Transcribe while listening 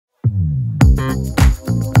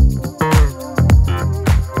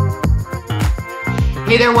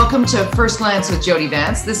Hey there, welcome to First Glance with Jody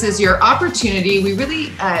Vance. This is your opportunity. We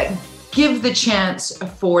really give the chance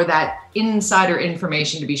for that insider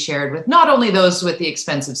information to be shared with not only those with the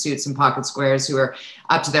expensive suits and pocket squares who are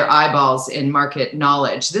up to their eyeballs in market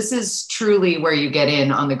knowledge. This is truly where you get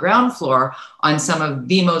in on the ground floor on some of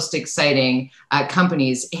the most exciting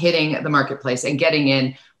companies hitting the marketplace and getting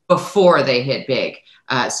in before they hit big.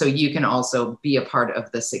 So you can also be a part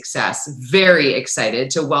of the success. Very excited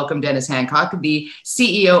to welcome Dennis Hancock, the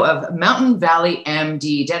CEO of Mountain Valley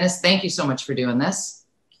MD. Dennis, thank you so much for doing this.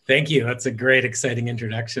 Thank you. That's a great, exciting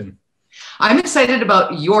introduction. I'm excited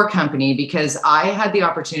about your company because I had the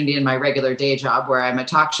opportunity in my regular day job, where I'm a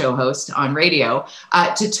talk show host on radio,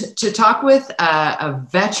 to talk with a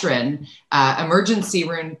veteran emergency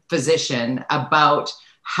room physician about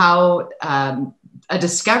how a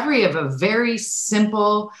discovery of a very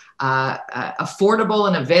simple, affordable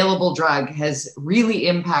and available drug has really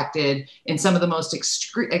impacted in some of the most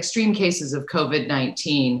extreme cases of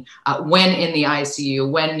COVID-19 when in the ICU,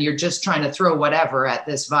 when you're just trying to throw whatever at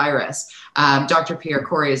this virus. Dr. Pierre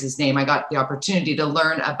Kory is his name. I got the opportunity to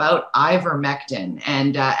learn about ivermectin,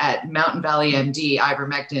 and at Mountain Valley MD,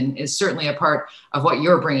 ivermectin is certainly a part of what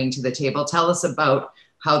you're bringing to the table. Tell us about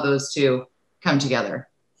how those two come together.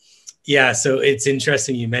 Yeah, so it's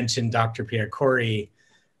interesting you mentioned Dr. Pierre Kory.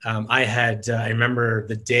 I remember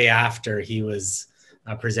the day after he was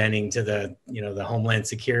presenting to the Homeland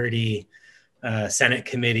Security Senate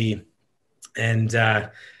Committee, and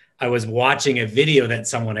I was watching a video that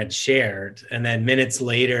someone had shared, and then minutes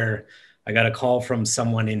later, I got a call from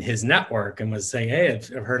someone in his network and was saying, "Hey,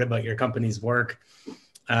 I've heard about your company's work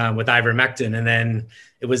with ivermectin." And then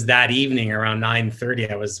it was that evening around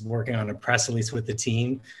 9:30, I was working on a press release with the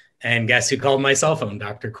team. And guess who called my cell phone?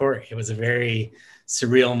 Dr. Kory. It was a very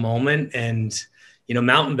surreal moment. And,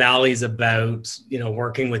 Mountain Valley is about,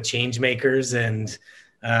 working with change makers and,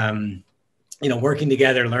 working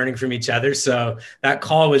together, learning from each other. So that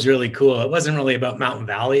call was really cool. It wasn't really about Mountain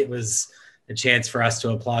Valley. It was a chance for us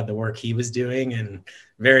to applaud the work he was doing, and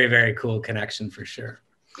very, very cool connection for sure.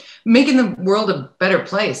 Making the world a better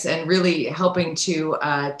place and really helping to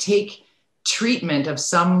take treatment of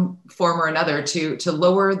some form or another to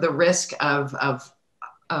lower the risk of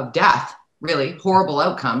death, really horrible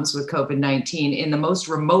outcomes with COVID-19 in the most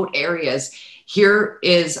remote areas. Here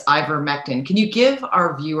is ivermectin. Can you give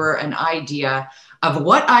our viewer an idea of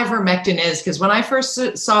what ivermectin is? Because when I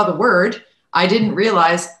first saw the word, I didn't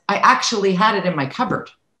realize I actually had it in my cupboard.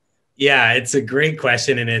 Yeah, it's a great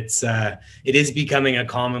question. And it is becoming a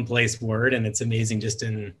commonplace word, and it's amazing just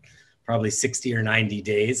in probably 60 or 90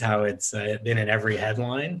 days, how it's been in every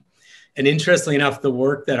headline. And interestingly enough, the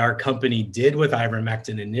work that our company did with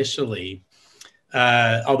ivermectin initially,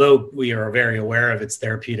 although we are very aware of its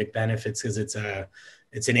therapeutic benefits because it's an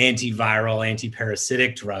antiviral,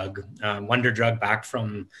 antiparasitic drug, wonder drug back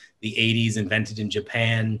from the 80s, invented in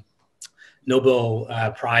Japan, Nobel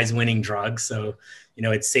Prize winning drug. So,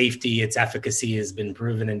 its safety, its efficacy has been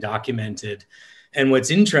proven and documented. And what's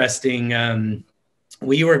interesting,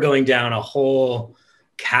 we were going down a whole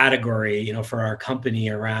category, for our company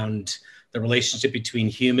around the relationship between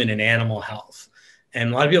human and animal health. And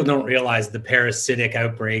a lot of people don't realize the parasitic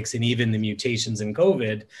outbreaks and even the mutations in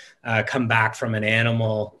COVID come back from an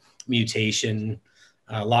animal mutation.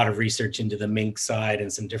 A lot of research into the mink side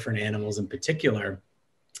and some different animals in particular.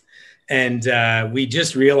 And we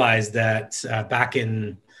just realized that back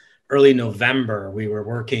in early November, we were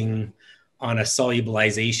working on a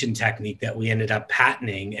solubilization technique that we ended up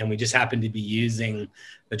patenting, and we just happened to be using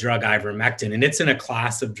the drug ivermectin. And it's in a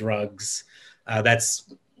class of drugs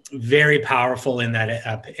that's very powerful in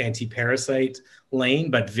that anti-parasite lane,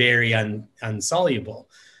 but very unsoluble.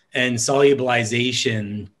 And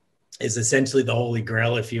solubilization is essentially the holy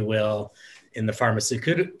grail, if you will, in the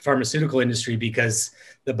pharmaceutical industry, because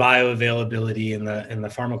the bioavailability and the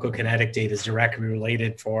pharmacokinetic data is directly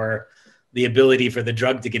related for the ability for the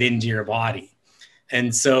drug to get into your body.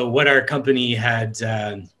 And so what our company had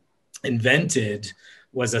invented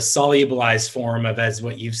was a solubilized form of, as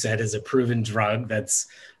what you've said, is a proven drug that's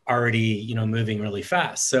already, moving really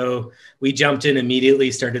fast. So we jumped in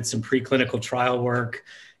immediately, started some preclinical trial work,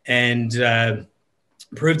 and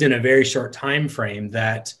proved in a very short time frame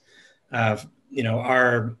that,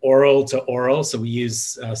 our oral to oral, so we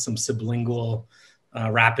use some sublingual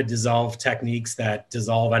rapid dissolve techniques that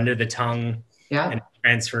dissolve under the tongue, and it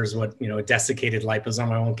transfers a desiccated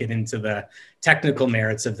liposome. I won't get into the technical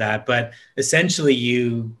merits of that, but essentially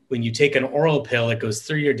when you take an oral pill, it goes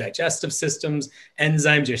through your digestive systems,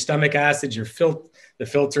 enzymes, your stomach acids, the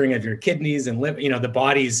filtering of your kidneys and liver, the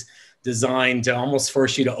body's designed to almost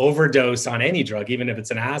force you to overdose on any drug, even if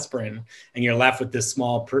it's an aspirin, and you're left with this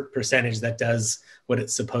small percentage that does what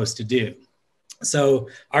it's supposed to do. So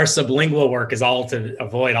our sublingual work is all to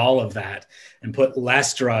avoid all of that and put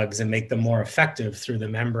less drugs and make them more effective through the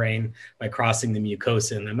membrane by crossing the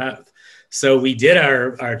mucosa in the mouth. So we did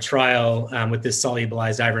our trial with this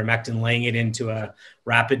solubilized ivermectin, laying it into a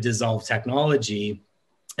rapid dissolve technology.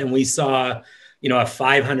 And we saw, a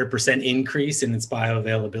 500% increase in its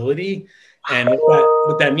bioavailability. And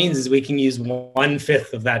what that means is we can use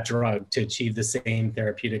 1/5 of that drug to achieve the same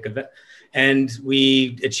therapeutic event. And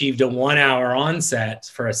we achieved a 1 hour onset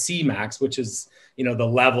for a Cmax, which is, the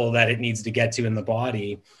level that it needs to get to in the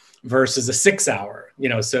body, versus a 6 hour,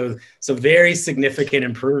 so very significant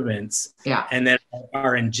improvements. Yeah. And then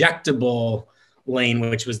our injectable lane,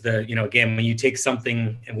 which was again, when you take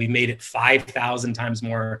something and we made it 5,000 times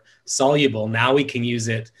more soluble, now we can use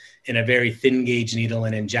it in a very thin gauge needle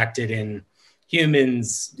and inject it in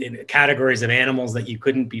humans, in categories of animals that you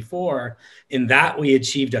couldn't before. In that, we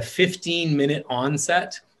achieved a 15-minute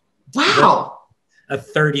onset. Wow. A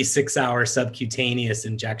 36-hour subcutaneous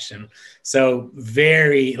injection. So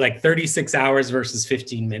 36 hours versus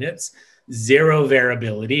 15 minutes, zero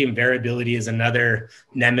variability. And variability is another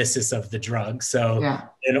nemesis of the drug. So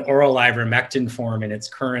an oral ivermectin form in its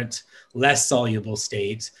current less soluble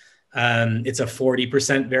state, it's a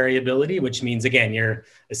 40% variability, which means, again, you're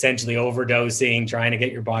essentially overdosing, trying to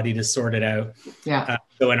get your body to sort it out. Yeah.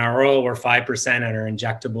 So in our oral, we're 5%, and our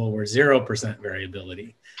injectable, we're 0%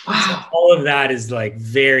 variability. Wow. So all of that is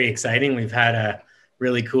very exciting. We've had a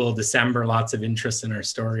really cool December, lots of interest in our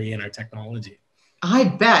story and our technology. I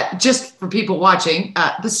bet. Just for people watching,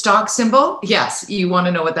 the stock symbol, yes, you want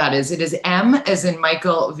to know what that is. It is M as in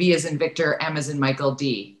Michael, V as in Victor, M as in Michael,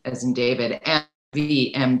 D as in David,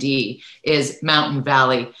 MVMD is Mountain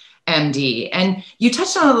Valley MD. And you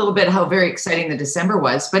touched on a little bit how very exciting the December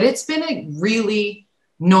was, but it's been a really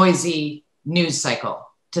noisy news cycle,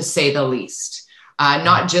 to say the least.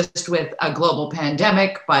 Not just with a global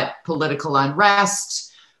pandemic, but political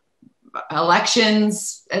unrest,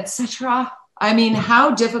 elections, etc. I mean,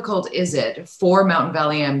 how difficult is it for Mountain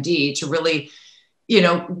Valley MD to really,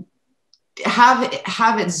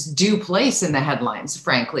 have its due place in the headlines,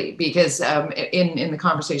 frankly? Because in the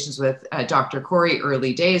conversations with Dr. Corey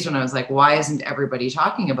early days, when I was like, why isn't everybody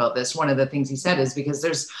talking about this? One of the things he said is because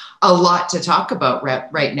there's a lot to talk about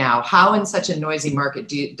right now. How in such a noisy market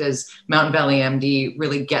does Mountain Valley MD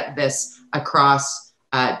really get this across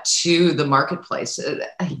to the marketplace?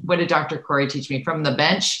 What did Dr. Corey teach me? From the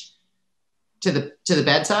bench to the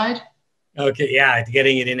bedside? Okay, yeah,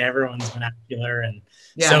 getting it in everyone's vernacular. And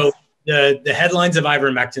so the headlines of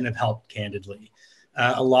ivermectin have helped, candidly.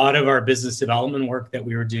 A lot of our business development work that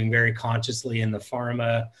we were doing very consciously in the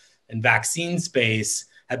pharma and vaccine space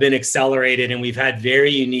have been accelerated, and we've had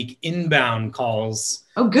very unique inbound calls.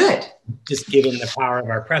 Oh, good. Just given the power of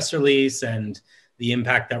our press release and the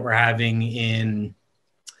impact that we're having in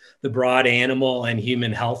the broad animal and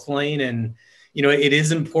human health lane. And, it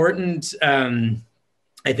is important,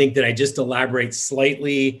 I think, that I just elaborate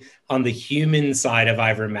slightly on the human side of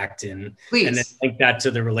ivermectin. Please. And then link that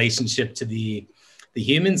to the relationship to the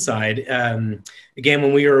human side. Again,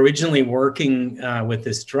 when we were originally working with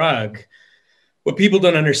this drug, what people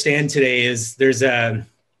don't understand today is there's a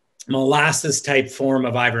molasses type form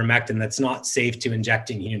of ivermectin that's not safe to inject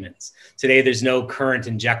in humans. Today, there's no current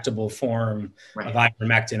injectable form of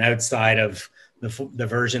ivermectin outside of the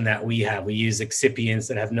version that we have. We use excipients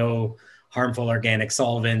that have no harmful organic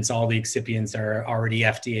solvents. All the excipients are already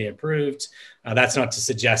FDA approved. That's not to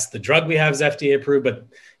suggest the drug we have is FDA approved, but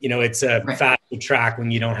it's a faster track when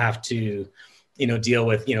you don't have to, deal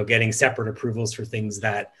with, getting separate approvals for things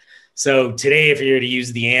that. So today, if you were to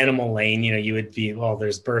use the animal lane, you would be, well,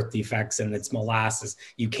 there's birth defects and it's molasses.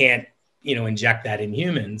 You can't, inject that in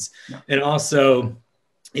humans. No. And also,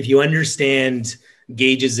 if you understand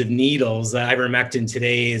gauges of needles, ivermectin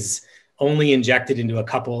today is only injected into a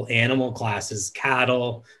couple animal classes,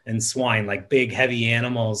 cattle and swine, like big, heavy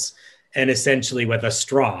animals, and essentially with a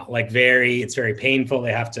straw, it's very painful.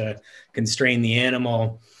 They have to constrain the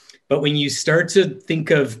animal. But when you start to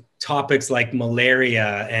think of topics like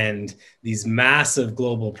malaria and these massive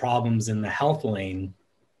global problems in the health lane,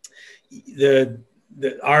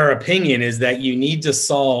 our opinion is that you need to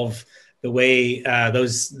solve the way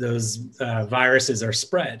those viruses are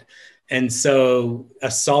spread. And so a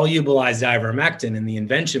solubilized ivermectin and the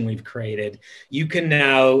invention we've created, you can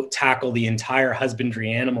now tackle the entire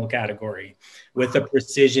husbandry animal category with a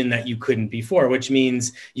precision that you couldn't before, which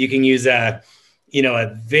means you can use a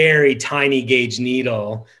very tiny gauge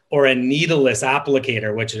needle or a needleless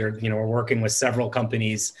applicator, which are, we're working with several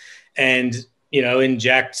companies, and,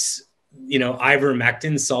 inject,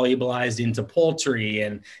 ivermectin solubilized into poultry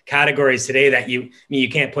and categories today that you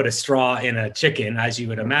can't put a straw in a chicken, as you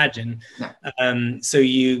would imagine. So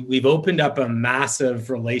we've opened up a massive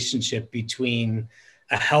relationship between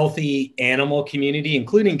a healthy animal community,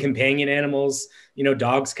 including companion animals,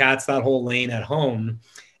 dogs, cats, that whole lane at home.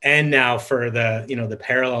 And now for the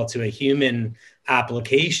parallel to a human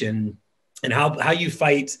application, and how you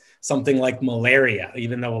fight something like malaria,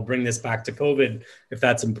 even though we'll bring this back to COVID if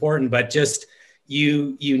that's important, but just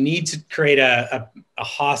you need to create a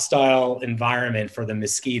hostile environment for the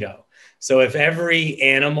mosquito. So if every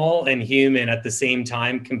animal and human at the same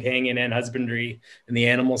time, companion and husbandry and the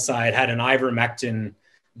animal side, had an ivermectin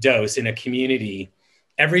dose in a community,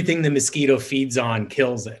 everything the mosquito feeds on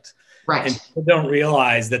kills it. Right. And people don't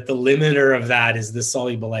realize that the limiter of that is the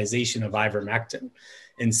solubilization of ivermectin.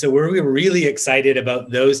 And so we're really excited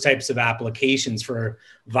about those types of applications for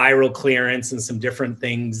viral clearance and some different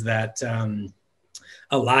things that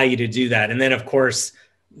allow you to do that. And then, of course,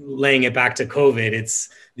 laying it back to COVID, it's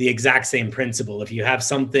the exact same principle. If you have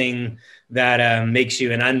something that makes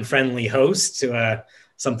you an unfriendly host to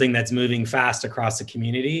something that's moving fast across the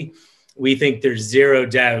community, we think there's zero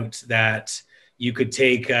doubt that you could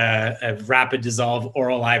take a rapid dissolve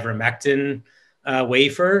oral ivermectin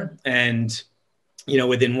wafer and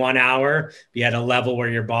within 1 hour, be at a level where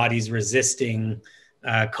your body's resisting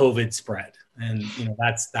COVID spread. And,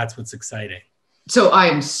 that's what's exciting. So I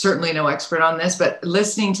am certainly no expert on this, but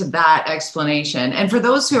listening to that explanation, and for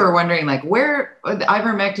those who are wondering, like, where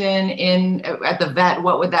ivermectin at the vet,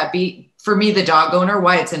 what would that be? For me, the dog owner,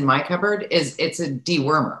 why it's in my cupboard is it's a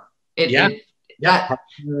dewormer.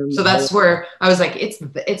 So that's where I was like, it's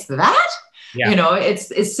that,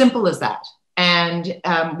 it's as simple as that. And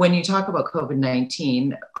when you talk about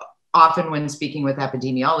COVID-19, often when speaking with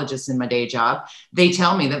epidemiologists in my day job, they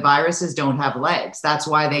tell me that viruses don't have legs. That's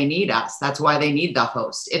why they need us. That's why they need the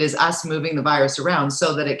host. It is us moving the virus around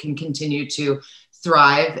so that it can continue to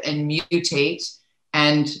thrive and mutate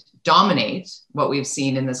and dominate what we've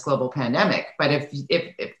seen in this global pandemic. But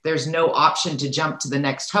if there's no option to jump to the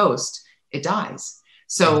next host, it dies.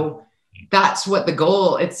 So that's what the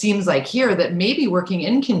goal, it seems like here, that maybe working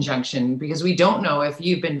in conjunction, because we don't know if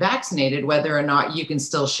you've been vaccinated, whether or not you can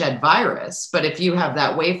still shed virus. But if you have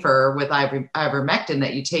that wafer with ivermectin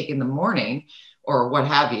that you take in the morning or what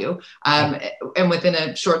have you, and within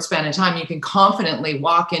a short span of time, you can confidently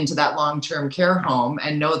walk into that long-term care home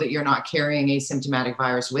and know that you're not carrying asymptomatic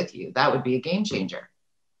virus with you. That would be a game changer.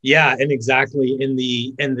 Yeah, and exactly. In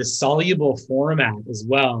the soluble format as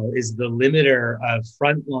well is the limiter of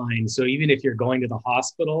frontline. So even if you're going to the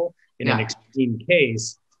hospital in an extreme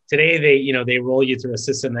case, today they roll you through a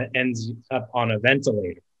system that ends up on a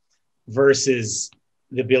ventilator versus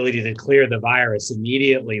the ability to clear the virus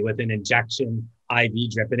immediately with an injection IV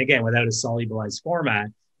drip. And again, without a solubilized format,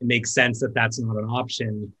 it makes sense that that's not an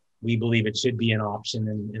option. We believe it should be an option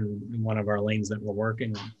in one of our lanes that we're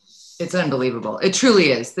working on. It's unbelievable. It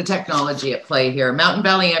truly is the technology at play here. Mountain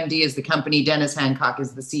Valley MD is the company. Dennis Hancock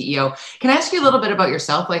is the CEO. Can I ask you a little bit about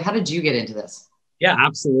yourself? Like, how did you get into this? Yeah,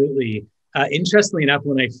 absolutely. Interestingly enough,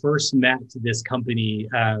 when I first met this company,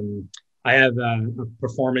 I have a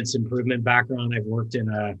performance improvement background. I've worked in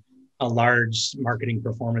a large marketing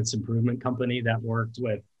performance improvement company that worked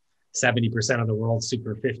with 70% of the world's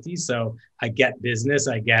super 50. So I get business.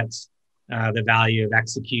 I get the value of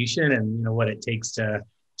execution and what it takes to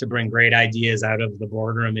bring great ideas out of the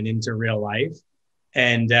boardroom and into real life.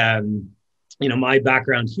 And, my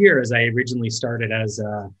background here is I originally started as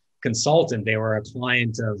a consultant. They were a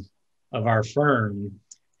client of our firm.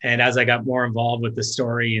 And as I got more involved with the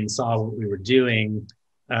story and saw what we were doing,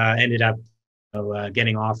 ended up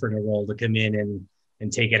getting offered a role to come in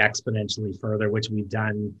and take it exponentially further, which we've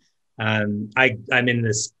done. I'm in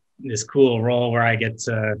this cool role where I get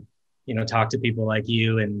to talk to people like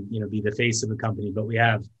you and, be the face of the company, but we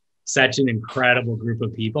have such an incredible group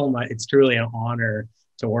of people. It's truly an honor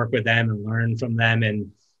to work with them and learn from them.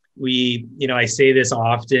 And we, I say this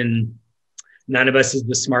often, none of us is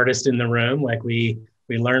the smartest in the room. Like we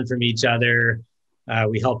learn from each other.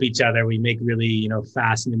 We help each other. We make really,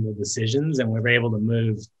 fast, nimble decisions, and we're able to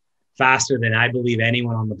move faster than I believe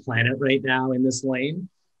anyone on the planet right now in this lane.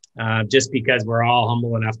 Just because we're all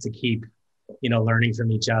humble enough to keep learning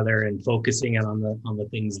from each other and focusing on the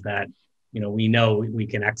things that, we know we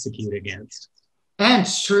can execute against. And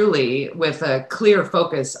truly with a clear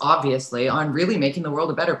focus, obviously, on really making the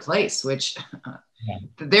world a better place, which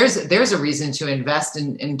there's a reason to invest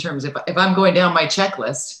in terms of if I'm going down my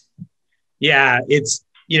checklist. Yeah, it's,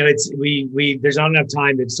 it's we there's not enough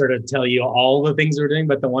time to sort of tell you all the things we're doing,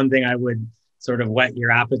 but the one thing I would sort of whet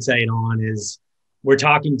your appetite on is we're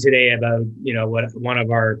talking today about, what one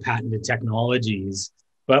of our patented technologies,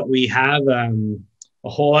 but we have a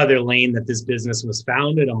whole other lane that this business was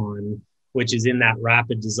founded on, which is in that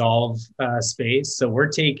rapid dissolve space. So we're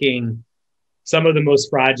taking some of the most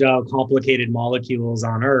fragile, complicated molecules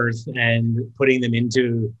on Earth and putting them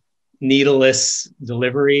into needleless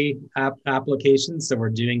delivery applications. So we're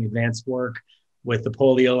doing advanced work with the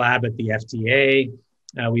polio lab at the FDA.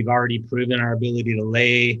 We've already proven our ability to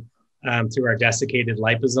lay, through our desiccated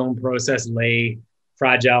liposome process, lay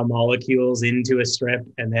fragile molecules into a strip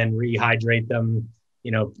and then rehydrate them,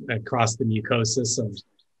 across the mucosa. So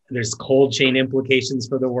there's cold chain implications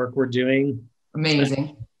for the work we're doing.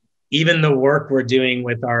 Amazing. Even the work we're doing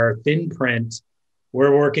with our thin print,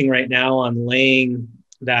 we're working right now on laying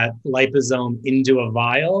that liposome into a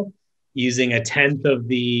vial using 1/10 of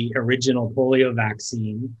the original polio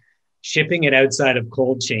vaccine, shipping it outside of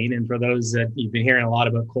cold chain. And for those that you've been hearing a lot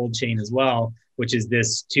about cold chain as well, which is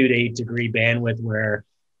this 2 to 8 degree bandwidth where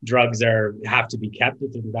drugs have to be kept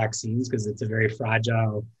within vaccines because it's a very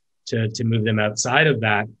fragile to move them outside of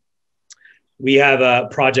that. We have a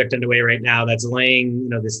project underway right now that's laying,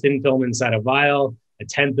 this thin film inside a vial,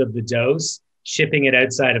 1/10 of the dose, shipping it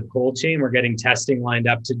outside of cold chain. We're getting testing lined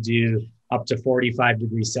up to do up to 45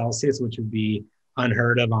 degrees Celsius, which would be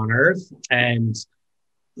unheard of on Earth. And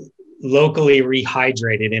locally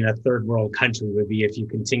rehydrated in a third world country would be, if you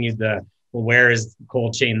continued where is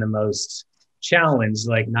cold chain the most challenged?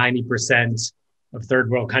 Like 90% of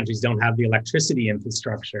third world countries don't have the electricity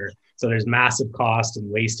infrastructure. So there's massive cost and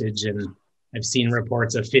wastage. And I've seen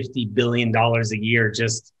reports of $50 billion a year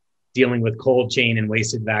just dealing with cold chain and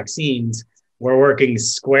wasted vaccines. We're working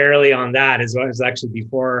squarely on that, as well as actually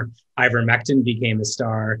before ivermectin became a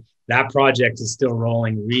star. That project is still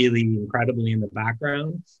rolling really incredibly in the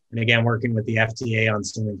background. And again, working with the FDA on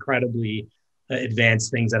some incredibly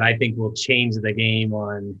advanced things that I think will change the game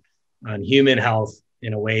on human health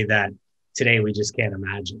in a way that today we just can't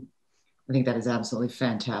imagine. I think that is absolutely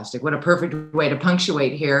fantastic. What a perfect way to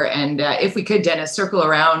punctuate here. And if we could, Dennis, circle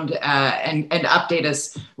around and update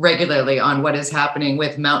us regularly on what is happening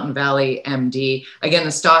with Mountain Valley MD. Again,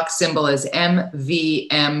 the stock symbol is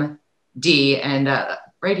MVMD, and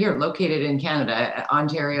right here, located in Canada,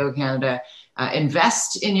 Ontario, Canada.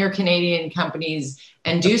 Invest in your Canadian companies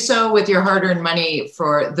and do so with your hard-earned money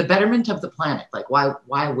for the betterment of the planet. Like,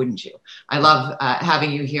 why wouldn't you? I love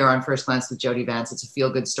having you here on First Glance with Jody Vance. It's a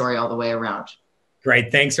feel-good story all the way around.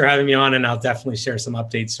 Great. Thanks for having me on, and I'll definitely share some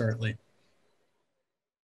updates shortly.